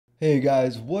Hey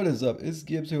guys, what is up? It's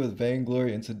Gibbs here with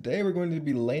Vainglory, and today we're going to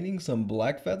be laning some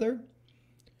Blackfeather.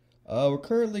 We're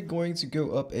currently going to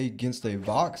go up against a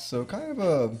Vox, so kind of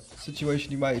a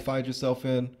situation you might find yourself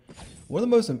in. One of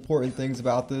the most important things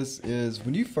about this is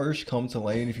when you first come to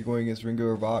lane, if you're going against Ringo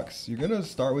or Vox, you're going to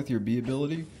start with your B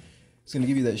ability. It's going to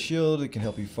give you that shield, it can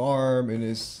help you farm, and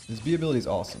his B ability is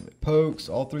awesome. It pokes,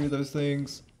 all three of those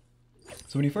things.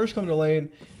 So when you first come to lane,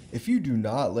 if you do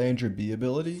not land your B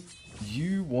ability,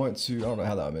 you want to, I don't know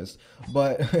how that missed,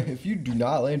 but if you do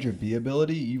not land your B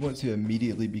ability, you want to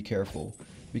immediately be careful.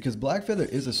 Because Blackfeather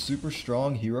is a super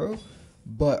strong hero,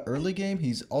 but early game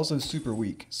he's also super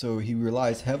weak. So he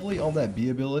relies heavily on that B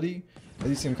ability. As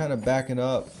you see him kind of backing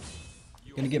up.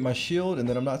 Gonna get my shield, and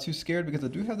then I'm not too scared because I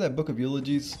do have that Book of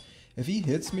Eulogies. If he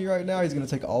hits me right now, he's gonna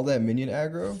take all that minion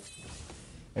aggro.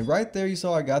 And right there you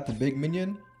saw I got the big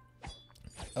minion.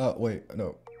 Wait,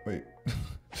 no, wait.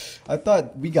 I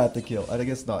thought we got the kill. I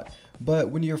guess not. But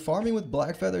when you're farming with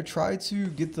Blackfeather, try to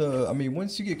get the... I mean,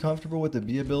 once you get comfortable with the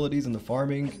B abilities and the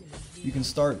farming, you can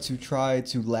start to try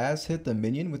to last hit the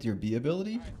minion with your B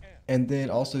ability. And then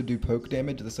also do poke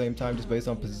damage at the same time just based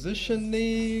on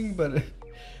positioning. But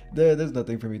there's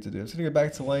nothing for me to do. I'm just going to get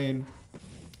back to lane.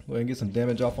 Go ahead and get some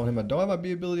damage off on him. I don't have my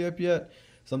B ability up yet.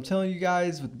 So I'm telling you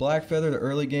guys, with Blackfeather, the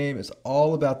early game is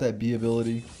all about that B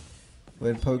ability. Go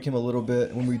ahead and poke him a little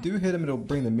bit. When we do hit him, it'll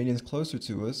bring the minions closer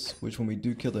to us, which when we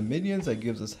do kill the minions, that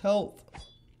gives us health.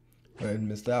 Go ahead and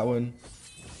miss that one.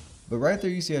 But right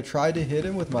there, you see I tried to hit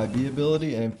him with my B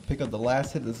ability and pick up the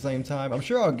last hit at the same time. I'm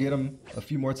sure I'll get him a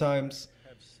few more times.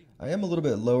 I am a little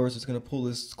bit lower, so it's going to pull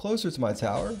this closer to my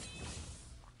tower.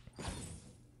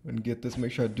 And get this,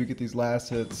 make sure I do get these last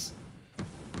hits.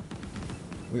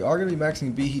 We are going to be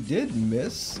maxing B. He did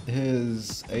miss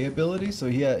his A ability, so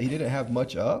he didn't have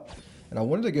much up. And I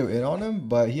wanted to go in on him,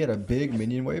 but he had a big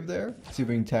minion wave there. Let's see if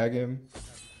we can tag him.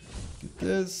 Get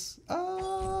this.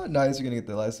 Nice, you're going to get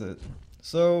the last hit.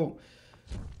 So,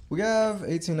 we have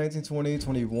 18, 19, 20,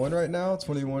 21 right now.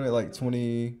 21 at like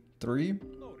 23.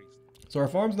 So our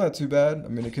farm's not too bad. I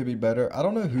mean, it could be better. I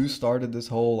don't know who started this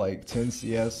whole like 10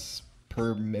 CS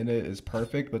per minute is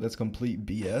perfect, but that's complete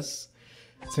BS.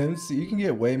 10 C, you can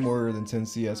get way more than 10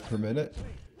 CS per minute.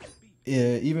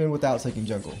 Even without taking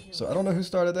jungle. So I don't know who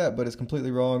started that, but it's completely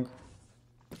wrong.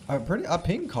 I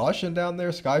pinged caution down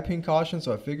there, sky pinged caution,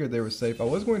 so I figured they were safe. I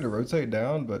was going to rotate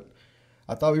down, but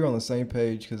I thought we were on the same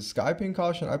page because sky pinged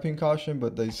caution, I pinged caution,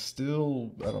 but they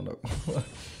still, I don't know.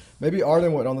 Maybe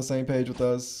Arden went on the same page with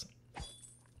us.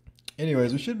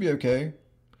 Anyways, we should be okay.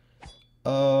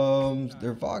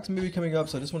 Their Vox may be coming up,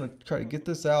 so I just want to try to get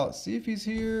this out, see if he's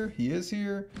here. He is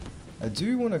here. I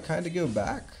do want to kind of go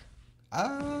back.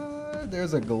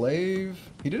 There's a glaive.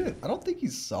 He didn't, I don't think he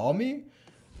saw me,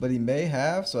 but he may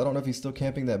have, so I don't know if he's still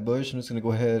camping that bush. I'm just gonna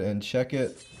go ahead and check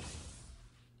it.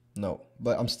 No,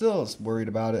 but I'm still worried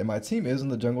about it, and my team is in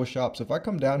the jungle shop, so if I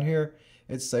come down here,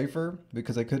 it's safer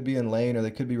because they could be in lane or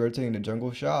they could be rotating to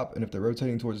jungle shop, and if they're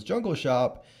rotating towards jungle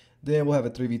shop, then we'll have a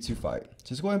 3v2 fight.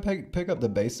 Just go ahead and pick up the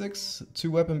basics,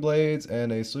 2 weapon blades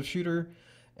and a swift shooter,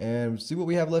 and see what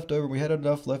we have left over. We had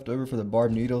enough left over for the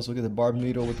barbed needle, so we'll get the barbed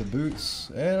needle with the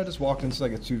boots, and I just walked into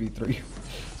like a 2v3.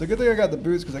 So good thing I got the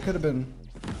boots because that could have been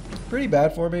pretty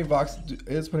bad for me. Vox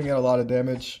is putting out a lot of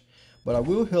damage, but I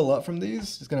will heal up from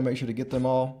these. Just gonna make sure to get them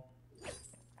all.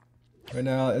 Right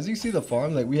now, as you see the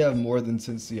farm, like we have more than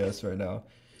 10 CS right now.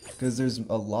 Because there's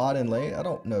a lot in lane. I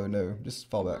don't know, no,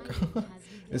 just fall back.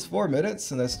 It's 4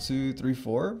 minutes, and that's 2, 3,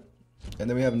 4. And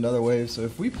then we have another wave, so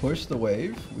if we push the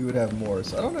wave, we would have more.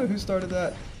 So I don't know who started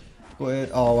that. Go ahead.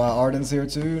 Oh, wow, Arden's here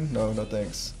too? No, no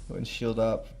thanks. Go ahead and shield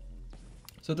up.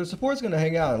 So their support's going to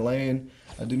hang out in lane.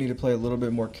 I do need to play a little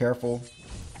bit more careful.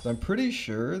 So I'm pretty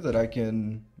sure that I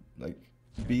can like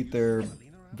beat their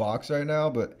Vox right now,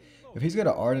 but if he's got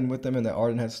an Arden with them and that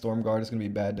Arden has Stormguard, it's going to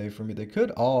be a bad day for me. They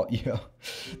could all, yeah,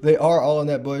 they are all in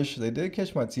that bush. They did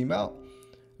catch my team out.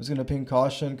 I was going to ping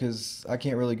caution because I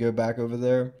can't really go back over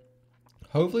there.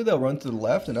 Hopefully they'll run to the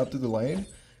left and up through the lane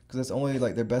because that's only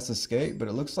like their best escape, but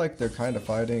it looks like they're kind of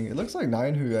fighting. It looks like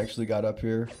 9 who actually got up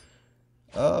here.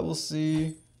 We'll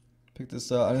see. Pick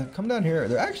this up. And come down here.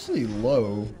 They're actually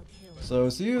low. So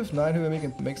see if 9 who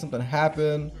can make something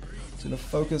happen. It's going to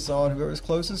focus on whoever's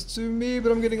closest to me,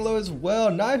 but I'm getting low as well.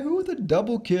 9 who with a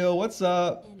double kill. What's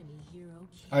up?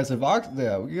 Alright, so Vox,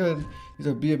 yeah, we good. Use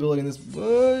our B ability in this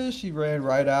bush. He ran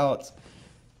right out.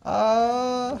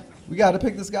 We gotta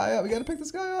pick this guy up. We gotta pick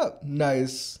this guy up.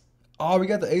 Nice. Oh, we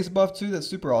got the ace buff too. That's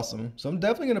super awesome. So I'm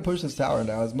definitely gonna push this tower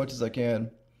now as much as I can.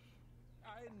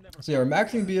 So yeah, we're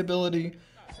maxing B ability,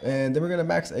 and then we're gonna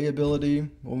max A ability.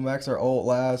 We'll max our ult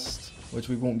last, which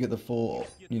we won't get the full,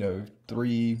 you know,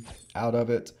 3 out of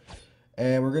it.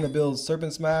 And we're going to build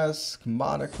Serpent's Mask,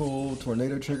 Monocle,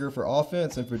 Tornado Trigger for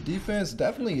offense, and for defense,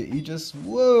 definitely an Aegis.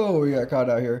 Whoa, we got caught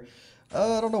out here.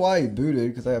 I don't know why he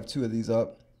booted, because I have 2 of these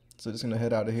up. So just going to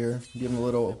head out of here. Give him a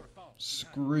little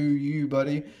screw you,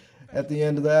 buddy. At the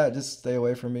end of that, just stay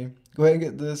away from me. Go ahead and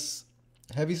get this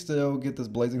Heavy Steel, get this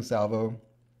Blazing Salvo.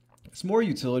 It's more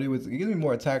utility, it gives me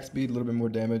more attack speed, a little bit more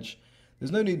damage.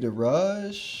 There's no need to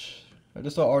rush. I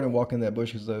just saw Arden walk in that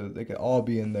bush because they could all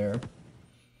be in there.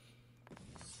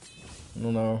 I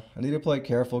don't know. I need to play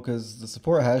careful because the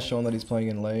support has shown that he's playing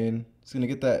in lane. He's going to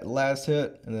get that last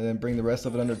hit and then bring the rest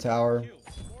of it under tower.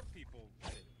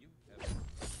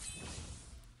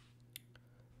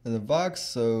 And the Vox,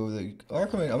 so they are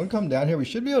coming. I'm going to come down here. We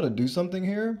should be able to do something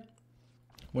here.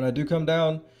 When I do come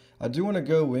down, I do want to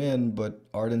go in, but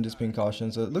Arden just being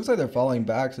cautious. So it looks like they're falling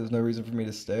back, so there's no reason for me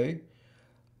to stay.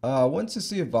 I want to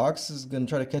see if Vox is going to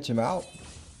try to catch him out.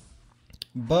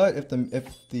 But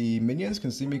if the minions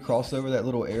can see me cross over that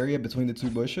little area between the 2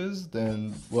 bushes,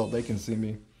 then, well, they can see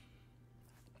me.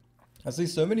 I see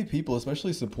so many people,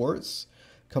 especially supports,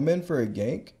 come in for a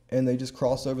gank, and they just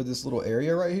cross over this little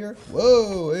area right here.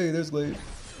 Whoa, hey, there's Glaive.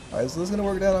 Alright, so this is going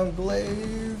to work down on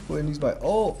Glaive. Go ahead and use my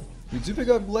ult. We do pick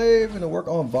up Glaive, going to work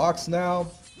on Vox now.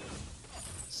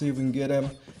 See if we can get him.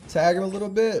 Tag him a little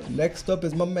bit. Next up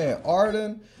is my man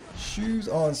Arden. Shoes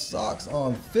on, socks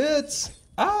on, fits.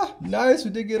 Ah, nice. We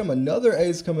did get him another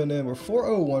ace coming in. We're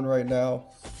 401 right now.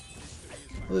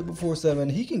 A little before 7.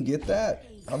 He can get that.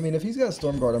 I mean, if he's got a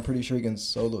Stormguard, I'm pretty sure he can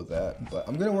solo that. But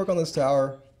I'm going to work on this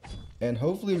tower. And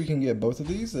hopefully we can get both of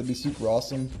these. That'd be super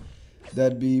awesome.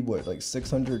 That'd be, what, like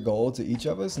 600 gold to each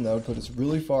of us. And that would put us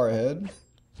really far ahead.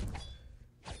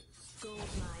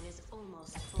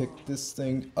 Pick this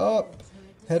thing up.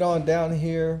 Head on down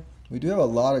here. We do have a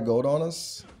lot of gold on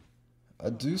us. I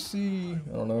do see,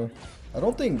 I don't know. I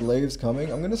don't think Glaive's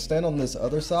coming. I'm going to stand on this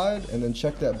other side and then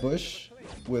check that bush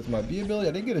with my B ability.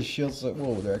 I didn't get a shield, so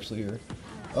whoa, they're actually here.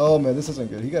 Oh man, this isn't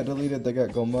good. He got deleted. They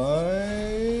got go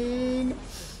mine.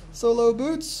 Solo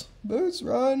boots. Boots,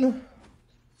 run.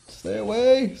 Stay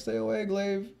away,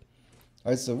 Glaive.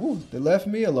 Alright, so woo, they left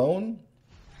me alone.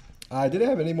 I didn't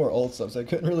have any more ults up, so I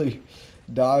couldn't really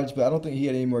dodge, but I don't think he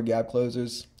had any more gap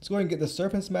closers. Let's go ahead and get the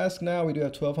Serpent's Mask now. We do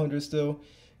have 1200 still.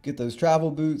 Get those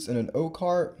travel boots and an oak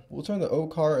cart. We'll turn the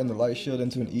oak cart and the light shield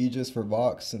into an Aegis for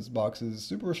Vox, since Vox is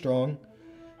super strong.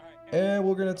 And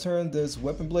we're going to turn this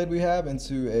weapon blade we have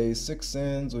into a 6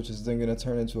 Sins, which is then going to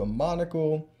turn into a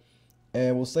monocle.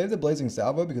 And we'll save the blazing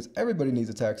salvo because everybody needs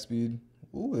attack speed.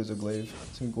 Ooh, there's a Glaive.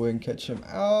 So I'm going to go ahead and catch him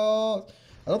out.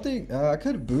 I don't think, I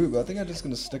could boot, but I think I'm just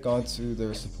going to stick on to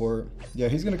their support. Yeah,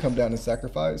 he's going to come down and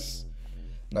sacrifice.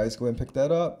 Nice, go ahead and pick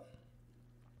that up.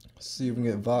 See if we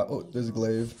can get oh, there's a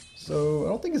Glaive. So I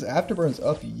don't think his afterburn's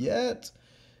up yet.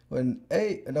 When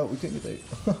A, no, we couldn't get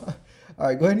the A.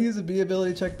 Alright, go ahead and use the B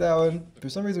ability, check that one. For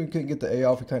some reason we couldn't get the A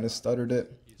off, we kind of stuttered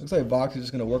it. Looks like Vox is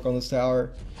just going to work on this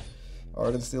tower.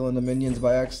 Arden stealing the minions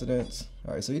by accident.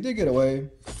 Alright, so he did get away.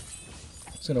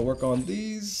 Just going to work on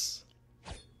these.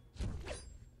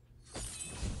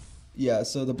 Yeah,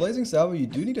 so the Blazing Salvo, you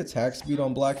do need attack speed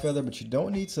on Blackfeather, but you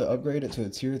don't need to upgrade it to a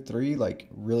tier 3 like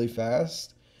really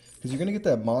fast. Because you're going to get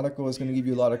that monocle, it's going to give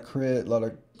you a lot of crit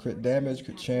damage,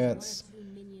 crit chance.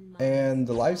 And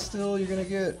the lifesteal, you're going to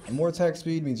get more attack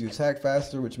speed, means you attack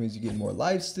faster, which means you get more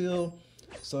lifesteal.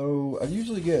 So I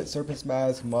usually get Serpent's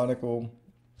Mask, monocle.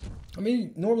 I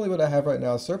mean, normally what I have right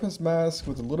now is Serpent's Mask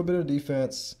with a little bit of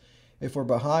defense. If we're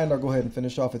behind, I'll go ahead and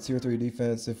finish off a tier 3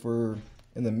 defense. If we're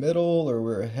in the middle or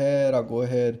we're ahead, I'll go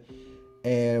ahead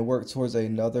and work towards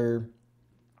another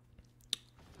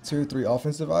tier 3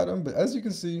 offensive item. But as you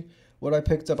can see, what I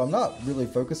picked up, I'm not really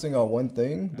focusing on one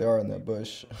thing. They are in that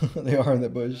bush. They are in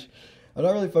that bush. I'm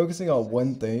not really focusing on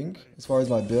one thing as far as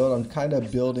my build. I'm kind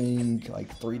of building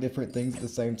like 3 different things at the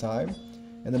same time.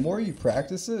 And the more you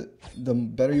practice it, the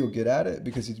better you'll get at it,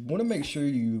 because you want to make sure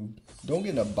you don't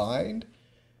get in a bind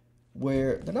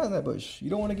where they're not in that bush. You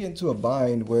don't want to get into a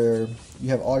bind where you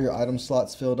have all your item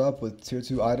slots filled up with tier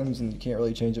 2 items and you can't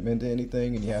really change them into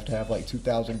anything, and you have to have like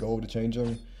 2,000 gold to change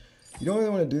them. You don't really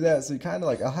want to do that, so you kind of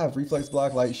like, I'll have reflex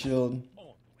block, light shield,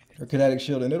 or kinetic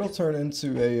shield, and it'll turn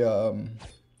into a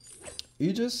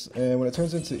Aegis, and when it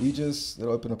turns into Aegis,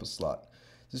 it'll open up a slot.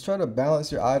 Just try to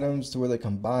balance your items to where they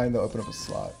combine, they'll open up a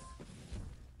slot.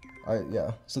 Alright,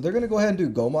 yeah. So they're going to go ahead and do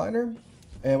Gold Miner,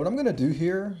 and what I'm going to do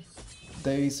here,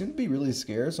 they seem to be really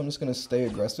scared, so I'm just going to stay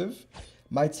aggressive.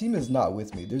 My team is not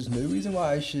with me. There's no reason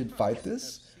why I should fight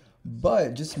this.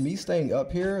 But just me staying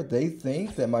up here, they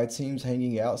think that my team's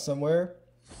hanging out somewhere.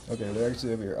 Okay, they're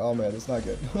actually over here. Oh man, that's not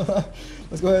good.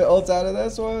 Let's go ahead and ult out of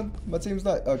this one. My team's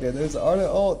not. Okay, there's an Ardent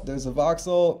ult. There's a Vox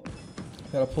ult.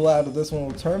 Gotta pull out of this one.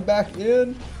 We'll turn back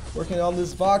in. Working on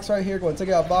this Vox right here. Going to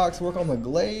take out Vox. Work on the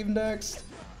Glaive next.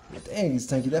 Dang, he's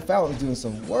tanky. That Fountain's doing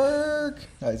some work.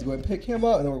 Nice. Go ahead and pick him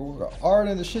up. And then we'll work on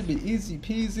Ardent. This should be easy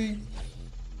peasy.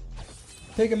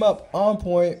 Pick him up on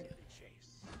point.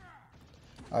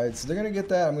 Alright, so they're gonna get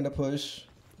that. I'm gonna push.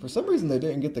 For some reason they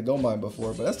didn't get the gold mine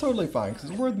before, but that's totally fine because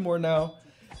it's worth more now.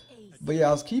 But yeah,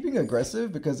 I was keeping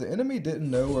aggressive because the enemy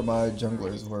didn't know where my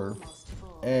junglers were.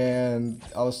 And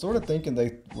I was sort of thinking they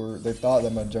thought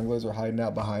that my junglers were hiding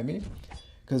out behind me.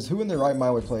 Because who in their right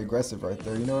mind would play aggressive right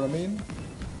there, you know what I mean?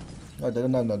 No,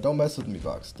 don't mess with me,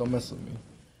 Vox. Don't mess with me.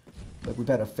 Like, we've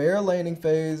had a fair laning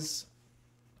phase.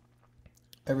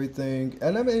 Everything.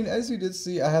 And I mean, as you did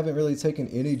see, I haven't really taken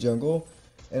any jungle.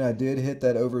 And I did hit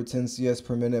that over 10 CS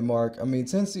per minute mark. I mean,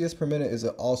 10 CS per minute is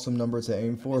an awesome number to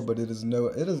aim for, but it is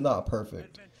not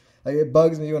perfect. Like, it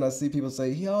bugs me when I see people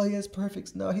say, "Oh, he has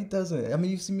perfects." No, he doesn't. I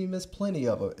mean, you've seen me miss plenty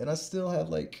of it, and I still have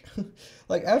like,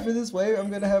 like after this wave,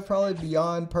 I'm gonna have probably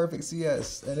beyond perfect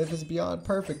CS, and if it's beyond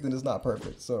perfect, then it's not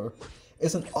perfect. So,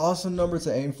 it's an awesome number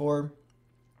to aim for,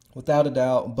 without a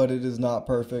doubt, but it is not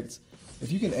perfect.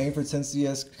 If you can aim for 10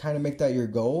 CS, kind of make that your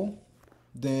goal,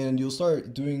 then you'll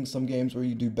start doing some games where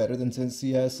you do better than 10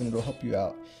 CS and it'll help you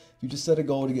out. If you just set a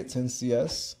goal to get 10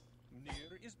 CS,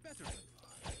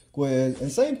 go ahead. And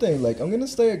same thing, like I'm going to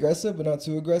stay aggressive but not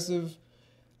too aggressive.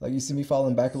 Like you see me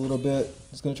falling back a little bit.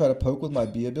 Just going to try to poke with my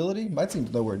B ability. My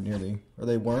team's nowhere near me. Or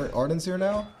they weren't. Arden's here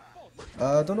now.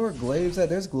 Don't know where Glaive's at.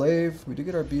 There's Glaive. We did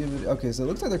get our B ability. Okay, so it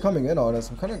looks like they're coming in on us.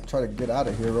 I'm kind of trying to get out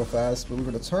of here real fast. But we're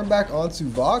going to turn back onto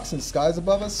Vox and Sky's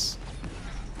above us.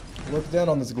 Look down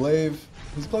on this Glaive.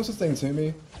 He's the closest thing to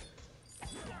me.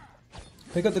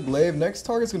 Pick up the Glaive. Next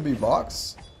target's going to be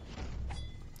Vox.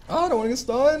 Oh, I don't want to get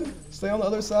stunned. Stay on the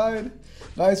other side.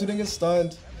 Nice, we didn't get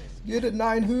stunned. Get it,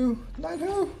 9 who? 9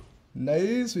 who?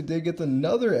 Nice, we did get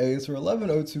another ace. We're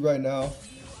 11:02 right now.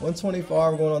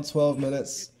 125, we're going on 12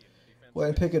 minutes. Go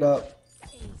ahead and pick it up.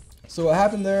 So what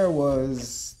happened there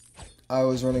was I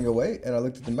was running away and I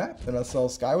looked at the map and I saw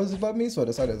Sky was above me, so I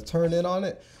decided to turn in on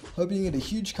it. Hoping to get a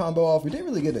huge combo off. We didn't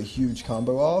really get a huge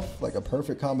combo off, like a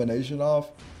perfect combination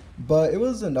off, but it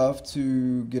was enough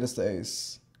to get us the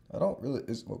ace. I don't really,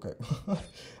 it's okay.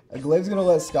 Glaive's gonna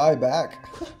let Sky back.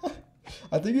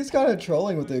 I think he's kind of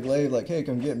trolling with the Glaive, like, hey,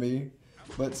 come get me.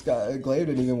 But Glaive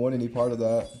didn't even want any part of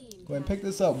that. Go ahead and pick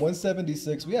this up,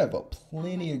 176. We have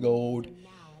plenty of gold.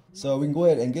 So we can go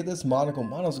ahead and get this monocle.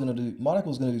 Monocle's gonna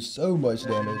do so much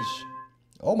damage.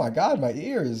 Oh my god, my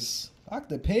ears. Fuck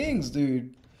the pings,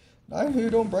 dude. Who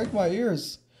don't break my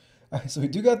ears. Alright, so we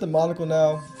do got the monocle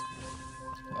now.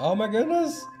 Oh my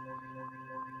goodness.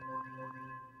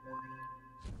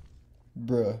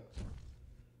 Bruh.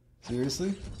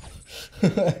 Seriously?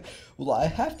 Well, I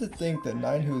have to think that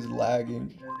 9who is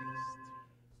lagging.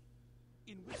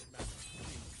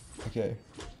 Okay.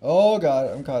 Oh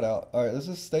god, I'm caught out. Alright, let's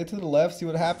just stay to the left, see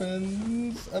what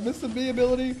happens. I missed the B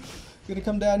ability. Gonna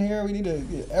come down here. We need to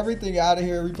get everything out of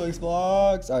here. Replace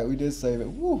blocks. Alright, we did save it.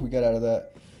 Woo, we got out of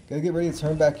that. Gotta get ready to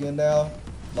turn back in now.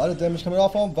 A lot of damage coming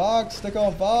off on Vox. Stick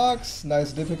on Vox.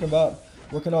 Nice, did pick him up.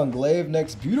 Working on Glaive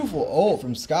next. Beautiful ult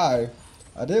from Sky.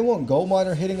 I didn't want Gold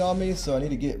Miner hitting on me, so I need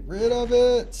to get rid of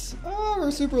it. Oh,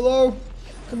 we're super low.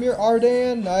 Come here,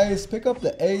 Ardan. Nice. Pick up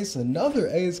the ace. Another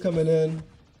ace coming in.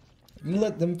 I'm gonna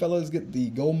let them fellas get the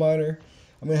Gold Miner.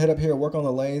 I'm gonna head up here and work on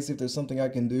the lane, see if there's something I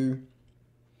can do.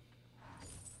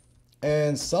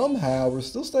 And somehow we're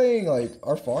still staying, like,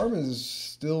 our farm is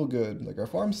still good. Like, our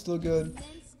farm's still good.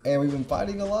 And we've been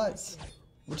fighting a lot,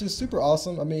 which is super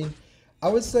awesome. I mean, I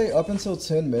would say up until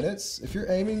 10 minutes. If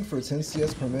you're aiming for 10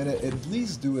 CS per minute, at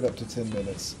least do it up to 10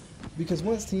 minutes. Because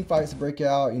once team fights break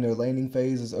out, you know, laning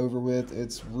phase is over with,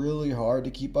 it's really hard to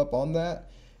keep up on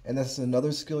that. And that's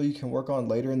another skill you can work on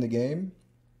later in the game.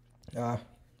 I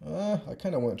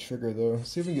kind of want Trigger, though.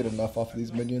 See if we can get enough off of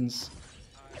these minions.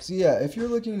 So yeah, if you're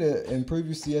looking to improve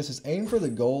your CS, just aim for the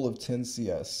goal of 10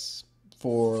 CS.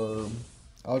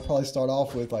 I would probably start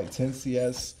off with like 10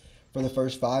 CS for the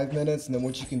first 5 minutes, and then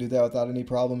once you can do that without any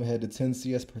problem, head to 10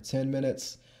 CS per 10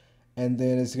 minutes. And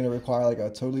then it's going to require like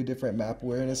a totally different map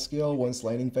awareness skill once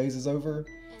laning phase is over.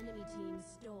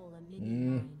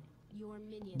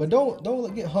 But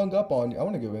don't get hung up on. I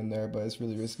want to go in there, but it's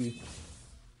really risky.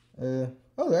 Oh,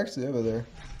 they're actually over there.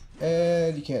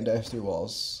 And you can't dash through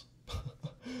walls.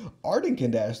 Arden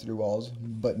can dash through walls,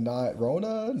 but not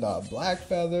Rona, not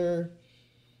Blackfeather.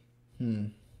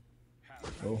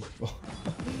 Oh.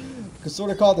 Could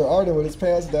sort of call their Arden with his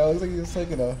pants down. Looks like he was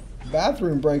taking a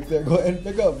bathroom break there. Go ahead and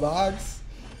pick up Vox.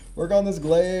 Work on this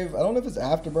glaive. I don't know if his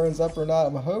afterburn's up or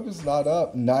not. I hope it's not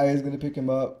up. Nah, he's gonna pick him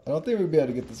up. I don't think we'd be able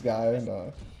to get this guy.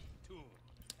 No.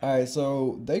 Alright,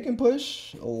 so they can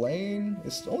push a lane.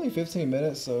 It's only 15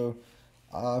 minutes, so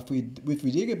if we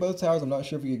did get both towers, I'm not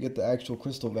sure if we could get the actual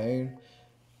crystal vein.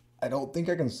 I don't think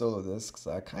I can solo this because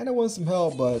I kind of want some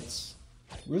help, but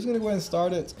we're just gonna go ahead and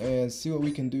start it and see what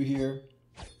we can do here.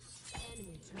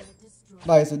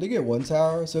 Nice, I did get one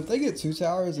tower, so if they get two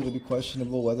towers, it'll be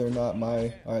questionable whether or not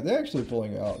my... Alright, they're actually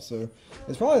pulling out, so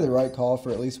it's probably the right call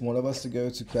for at least one of us to go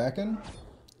to Kraken.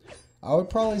 I would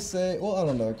probably say, well, I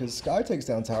don't know, because Sky takes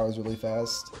down towers really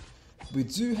fast. We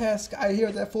do have Sky here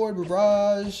at that forward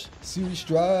barrage. Series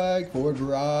strike, forward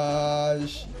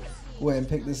barrage. Go ahead and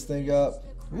pick this thing up.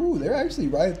 Ooh, they're actually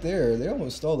right there. They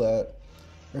almost stole that.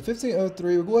 We're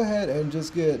 1503. We'll go ahead and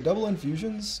just get double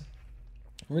infusions.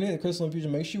 We're gonna get the crystal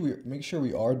infusion. Make sure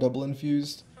we are double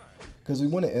infused, because we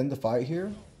want to end the fight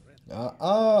here.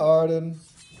 Arden.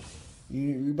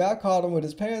 We back caught him with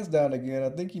his pants down again. I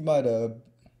think he might have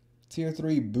tier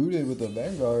 3 booted with the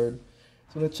Vanguard.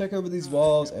 So I'm gonna check over these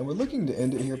walls, and we're looking to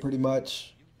end it here pretty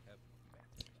much.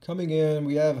 Coming in,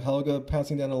 we have Helga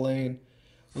pouncing down the lane.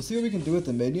 We'll see what we can do with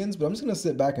the minions, but I'm just gonna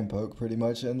sit back and poke pretty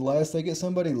much. Unless they get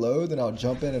somebody low, then I'll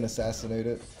jump in and assassinate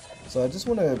it. So I just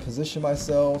want to position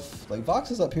myself. Like,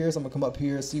 Vox is up here, so I'm gonna come up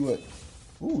here, see what...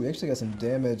 Ooh, we actually got some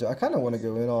damage. I kind of want to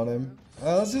go in on him.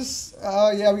 Let's just...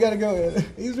 yeah, we gotta go in.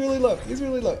 He's really low. He's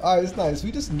really low. Alright, it's nice.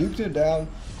 We just nuked it down.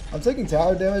 I'm taking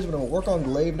tower damage, but I'm gonna work on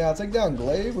glaive now. Take down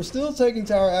glaive. We're still taking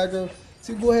tower aggro.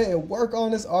 So go ahead and work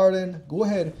on this Arden. Go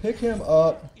ahead and pick him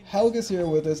up. Helga's here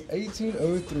with us.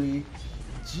 1803.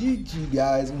 GG,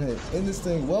 guys. I'm gonna end this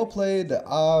thing. Well played. The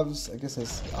Avs, I guess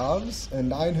that's Avs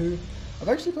and Ninehu. I've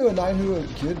actually played with Ninehu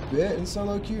a good bit in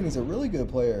solo queue, and he's a really good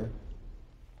player.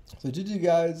 So GG,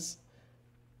 guys.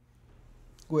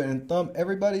 Go ahead and thumb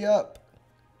everybody up.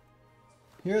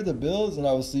 Here are the builds, and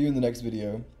I will see you in the next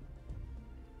video.